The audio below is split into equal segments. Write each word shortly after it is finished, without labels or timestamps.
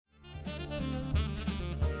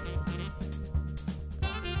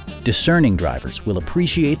Discerning drivers will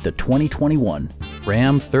appreciate the 2021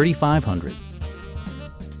 Ram 3500.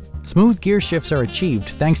 Smooth gear shifts are achieved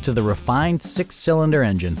thanks to the refined 6-cylinder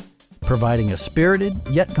engine, providing a spirited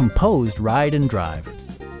yet composed ride and drive.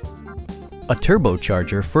 A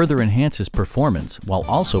turbocharger further enhances performance while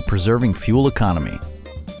also preserving fuel economy.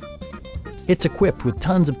 It's equipped with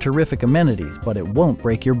tons of terrific amenities, but it won't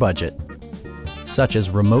break your budget, such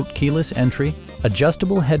as remote keyless entry,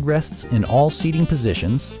 adjustable headrests in all seating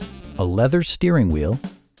positions, a leather steering wheel,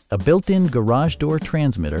 a built-in garage door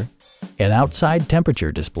transmitter, an outside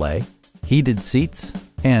temperature display, heated seats,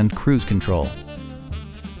 and cruise control.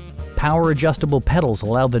 Power adjustable pedals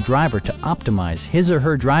allow the driver to optimize his or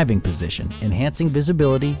her driving position, enhancing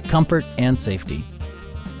visibility, comfort, and safety.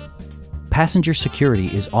 Passenger security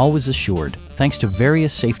is always assured thanks to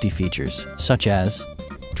various safety features such as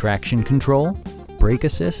traction control, brake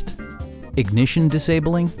assist, ignition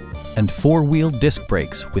disabling, and 4-wheel disc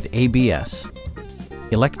brakes with ABS.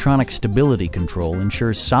 Electronic stability control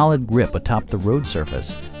ensures solid grip atop the road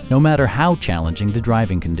surface, no matter how challenging the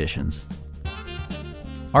driving conditions.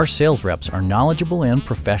 Our sales reps are knowledgeable and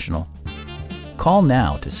professional. Call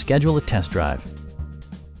now to schedule a test drive.